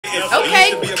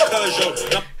Okay.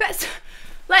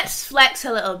 Let's flex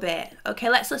a little bit. Okay,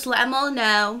 let's let them all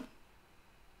know.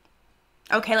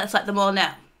 Okay, let's let them all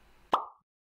know.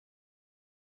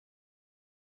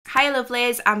 Hi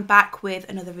lovelies, I'm back with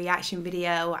another reaction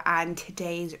video, and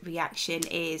today's reaction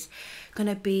is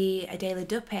gonna be a daily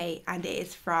Duppy, and it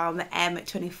is from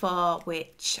M24,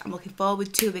 which I'm looking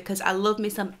forward to because I love me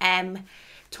some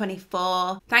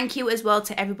M24. Thank you as well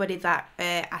to everybody that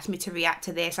asked me to react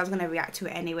to this. I was going to react to it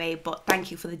anyway, but thank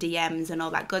you for the DMs and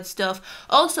all that good stuff.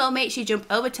 Also, make sure you jump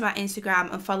over to my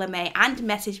Instagram and follow me and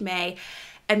message me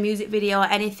a music video or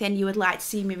anything you would like to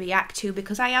see me react to,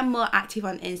 because I am more active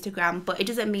on Instagram, but it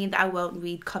doesn't mean that I won't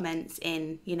read comments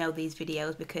in, you know, these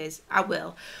videos, because I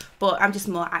will, but I'm just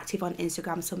more active on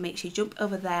Instagram, so make sure you jump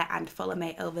over there and follow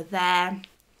me over there.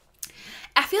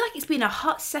 I feel like it's been a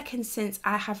hot second since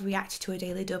I have reacted to a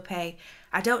daily Duppy.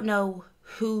 I don't know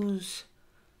whose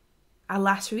I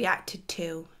last reacted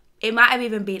to. It might have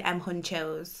even been M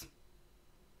Huncho's,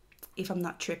 if I'm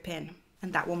not tripping,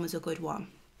 and that one was a good one.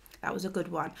 That was a good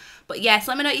one. But yes,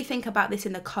 let me know what you think about this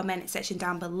in the comment section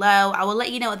down below. I will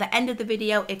let you know at the end of the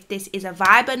video if this is a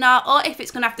vibe or not, or if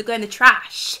it's going to have to go in the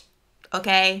trash.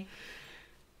 Okay?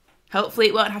 Hopefully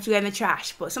it won't have to go in the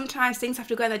trash, but sometimes things have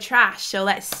to go in the trash, so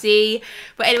let's see.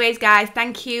 But anyways, guys,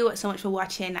 thank you so much for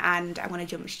watching, and I'm going to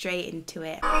jump straight into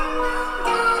it.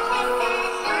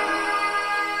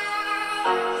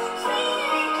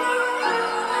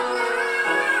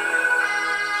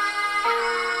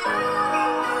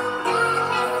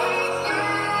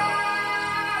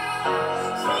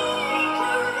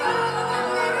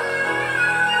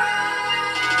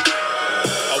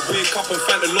 Wake up and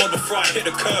thank the Lord before I hit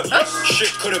the curb.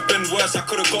 Shit could have been worse, I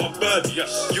could have got a bird.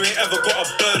 You ain't ever got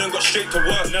a bird and got straight to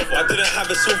work. Never. I didn't have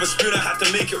a silver spoon, I had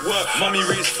to make it work. Mummy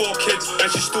raised 4 kids and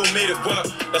she still made it work.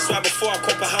 That's why before I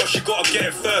cop a house, she gotta get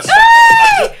it first.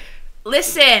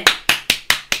 Listen.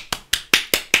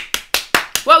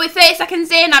 What we 30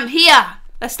 seconds in, I'm here.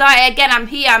 Let's start it again. I'm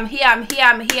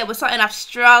here. We're starting off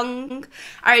strong.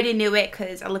 I already knew it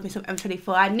because I love me some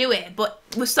M24. I knew it, but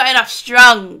we're starting off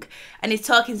strong. And he's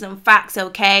talking some facts,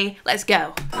 okay? Let's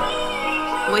go.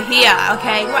 We're here,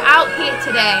 okay? We're out here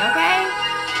today, okay?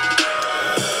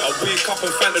 Wake up and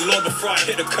thank the Lord before I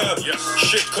hit the curb.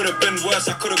 Shit could have been worse,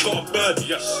 I could have got a bird.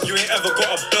 You ain't ever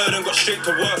got a bird and got straight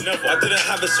to work. Never. I didn't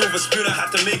have a silver spoon, I had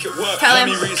to make it work.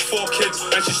 Mommy raised 4 kids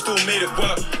and she still made it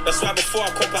work. That's why before I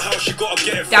cop a house, she gotta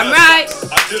get it first. Damn right.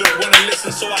 I didn't wanna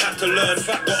listen, so I had to learn.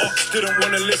 Fact, the ops didn't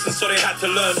wanna listen, so they had to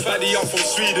learn. Fatty up from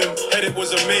Sweden, head it was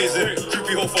amazing.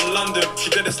 Groupie hoe from London, she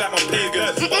did this like my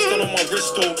pagan. Bustin' on my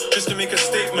wrist though, just to make a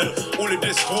statement. All of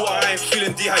this water, I ain't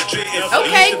feeling dehydrated. Okay.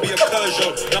 It used to be a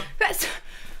Peugeot.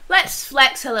 Let's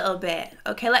flex a little bit.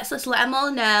 Okay, let's let them all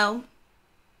know.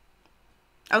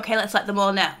 Okay, let's let them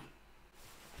all know.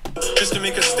 Just to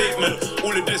make a statement,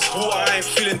 all of this water, I ain't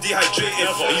feeling dehydrated.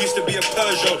 It used to be a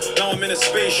Peugeot, now I'm in a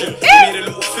spaceship. Made a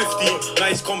little 50, now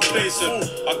he's complacent.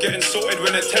 I'm getting sorted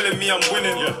when they're telling me I'm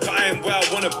winning. I ain't where I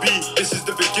wanna be, this is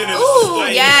the beginning. Ooh,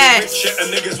 yes. Rich shit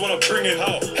and niggas wanna bring it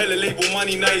out. Hella label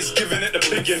money, now he's giving it the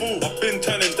biggin. I've been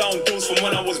turning down deals from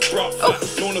when I was broke.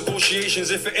 No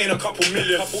negotiations if it ain't a couple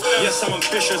million. Yes, I'm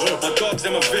ambitious, my dogs,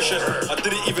 them are vicious. I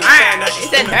didn't even try, now she's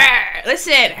listen, her.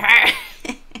 Listen, her.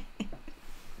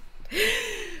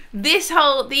 These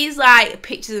like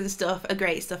pictures and stuff are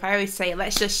great stuff. I always say,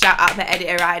 let's just shout out the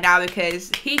editor right now,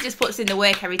 because he just puts in the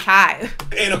work every time.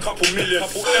 Ain't a couple million.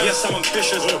 Yes, I'm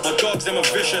ambitious. My dogs, them are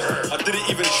vicious. I didn't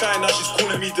even try, now she's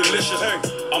calling me delicious.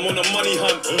 I'm on a money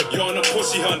hunt, you're on a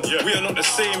pussy hunt. We are not the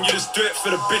same, you just do it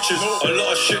for the bitches. A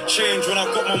lot of shit changed when I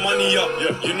got my money up.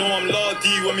 You know I'm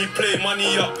lardy when we play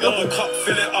money up. Double cup,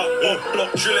 fill it up,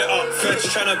 block, drill it up.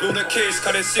 Feds trying to build a case,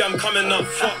 cause they see I'm coming up.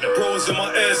 Bros in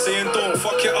my ear saying don't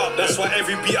fuck it up. That's why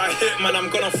every beat I hit, man, I'm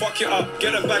gonna fuck it up.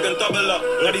 Get a bag and double up.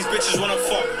 Now these bitches wanna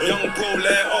fuck. Young bro,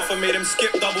 let it off, I made him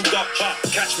skip double dutch.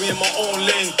 Catch me in my own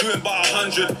lane, doing about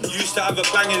 100. Used to have a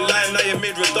banging line, now you're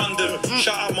made redundant.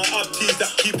 Shout out my uptees that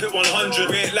keep it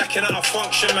 100. We ain't lacking out of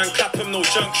function, man, clap them, no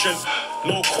junction.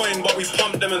 No coin, but we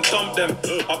pump them and dump them.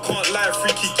 I can't lie,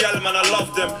 freaky gal, man, I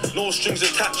love them. No strings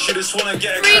attached, you just wanna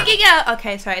get a freaky girl.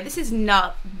 Okay, sorry, this is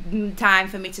not time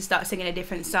for me to start singing a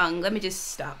different song. Let me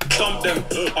just stop. Dump them.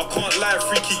 I can't lie,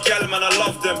 freaky gal, man, I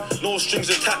love them. No strings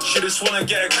attached, you just wanna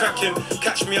get it cracking.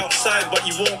 Catch me outside, but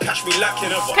you won't catch me lacking.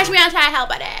 Catch me outside, how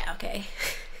about that? Okay.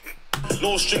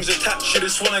 No strings attached, you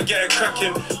just wanna get it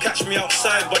cracking. Catch me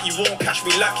outside, but you won't catch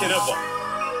me lacking.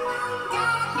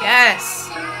 Yes.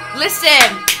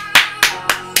 Listen.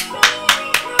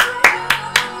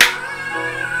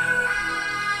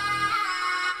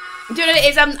 Do you know what it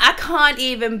is? I can't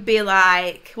even be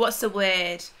like, what's the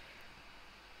word?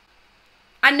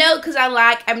 I know because I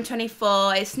like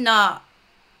M24. It's not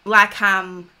like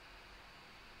I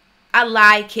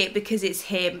like it because it's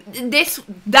him.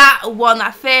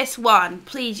 That first one,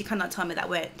 please, you cannot tell me that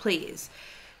word, please.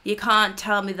 You can't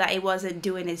tell me that he wasn't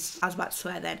doing his, I was about to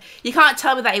swear then. You can't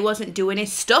tell me that he wasn't doing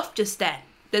his stuff just then.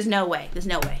 There's no way,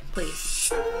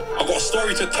 please. I got a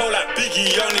story to tell like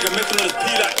Biggie, young nigga making all this P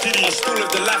like Diddy. I still live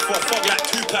the life where I fuck like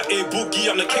Tupac, A Boogie,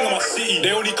 I'm the king of my city.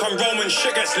 They only come round when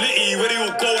shit gets litty, where they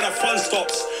all go when the fun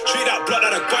stops. Treat that blood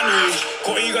at a gun range,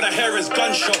 got all you gotta hear is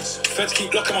gunshots. Feds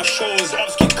keep locking my shows,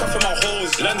 ops keep cuffing my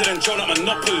hoes. Landed and John at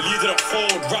Monopoly, didn't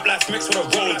fold. Rap life mixed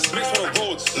with the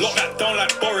roads, lock that down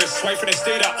like Boris, wife and they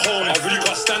stayed at home. I really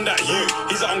can't stand at you,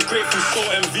 he's an ungrateful soul,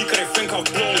 MV cause they think I've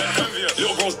blown.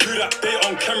 Little girls do that bait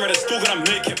on camera, they're still gonna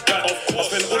make it back. I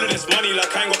spend all of this money like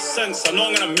I ain't got sense, I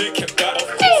know I'm gonna make it back.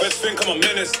 First think I'm a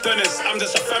menace, Dennis, I'm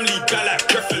just a family guy like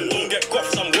Griffin. Don't get got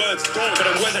some words, don't. For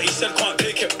them words that he said can't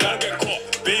take it back. Get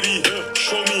caught, baby,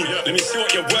 show me, let me see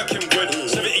what you're working with.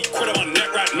 70 quid on my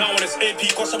neck right now when it's AP,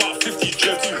 costs about 50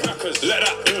 drifts. Let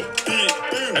that beat,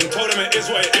 and told him it is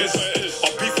what it is.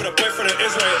 I'll beef with a boyfriend, it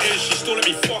is what it is. She still let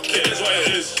me fuck it is what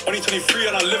it is. Only 23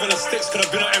 and I live in the sticks, could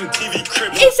have been on MTV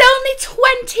crib. It's only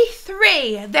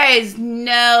 23. There's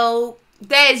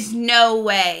no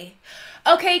way.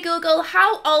 Okay, Google,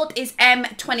 how old is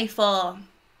M24?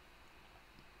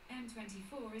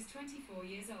 M24 is 24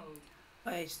 years old.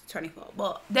 Oh, it's 24.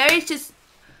 But there is just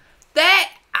I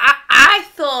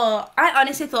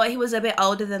honestly thought he was a bit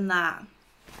older than that.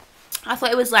 I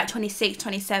thought it was like 26,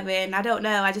 27. I don't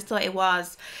know. I just thought it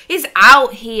was. He's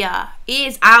out here. He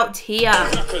is out here.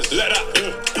 Let that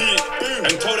beat,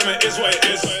 and told him it is what it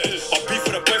is. I'll beef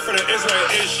with a boyfriend, it is what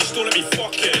it is. She still let me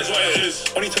fuck it is what it is.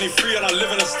 Only 23 and I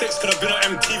live in the sticks, could have been on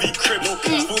MTV crib.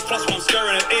 Plus when I'm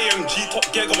scaring an AMG, top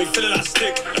gear got me feeling like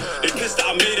stick. They pissed that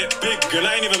I made it big, and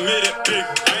I ain't even made it big.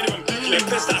 They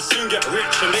pissed that I soon get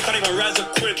rich, and they can't even rise a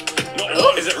quid.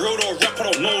 Is it road or rap? I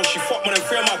don't know. She fucked more than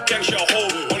 3 of my gang, she a hoe.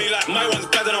 Only like my one's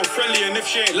better than I'm friendly, and if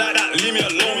she ain't like that, leave me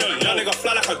alone. That nigga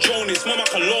fly like a drone, they smell my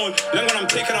cologne. Then when I'm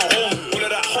taking her home, all of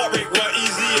that heartbreak were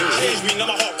easy. It changed me,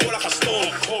 now my heart cold like a stone.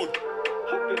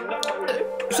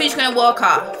 So you're just gonna walk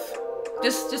off?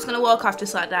 Just gonna walk off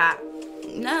just like that?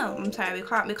 No, I'm sorry, we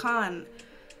can't.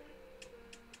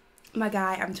 My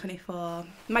guy, I'm 24.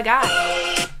 My guy.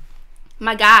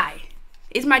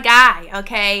 It's my guy,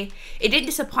 okay? It didn't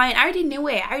disappoint. I already knew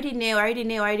it. I already knew.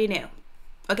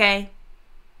 Okay?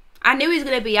 I knew he was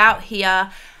gonna be out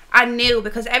here. I knew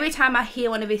because every time I hear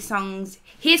one of his songs,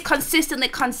 he's consistently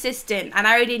consistent, and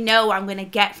I already know what I'm gonna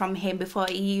get from him before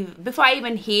I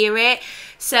even hear it.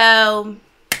 So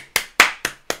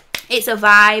it's a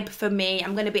vibe for me.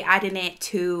 I'm gonna be adding it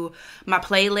to my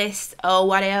playlist or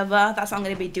whatever. That's what I'm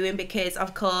gonna be doing because,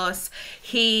 of course,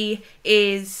 he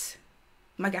is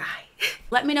my guy.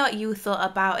 Let me know what you thought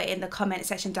about it in the comment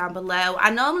section down below. I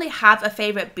normally have a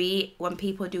favourite beat when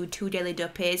people do 2 daily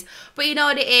duppies, but you know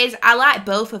what it is? I like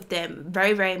both of them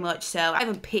very, very much so. I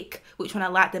even pick which one I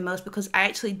like the most because I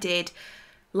actually did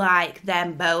like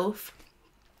them both.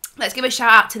 Let's give a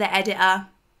shout out to the editor.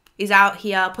 He's out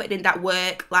here putting in that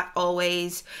work like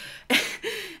always.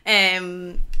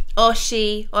 Or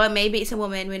she, or maybe it's a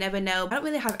woman, we never know. I don't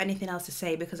really have anything else to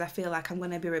say because I feel like I'm going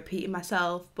to be repeating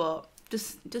myself, but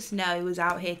just know he was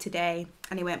out here today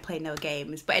and he won't play no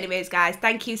games. But anyways, guys,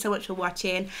 thank you so much for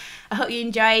watching. I hope you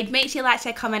enjoyed. Make sure you like,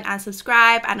 share, comment and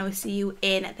subscribe, and I will see you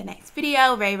in the next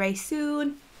video very, very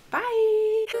soon.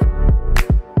 Bye.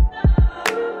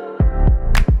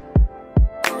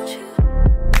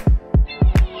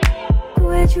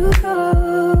 Where'd you go?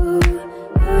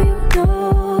 Now you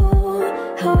know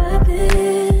how I've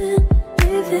been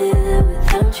living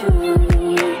without you.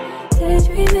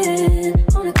 Daydreaming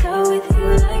on a cloud with you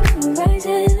like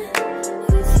horizon.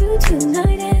 With you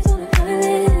tonight is on an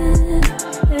island.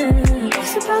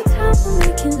 It's about time for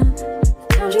making up. The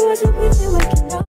times you wasn't with me.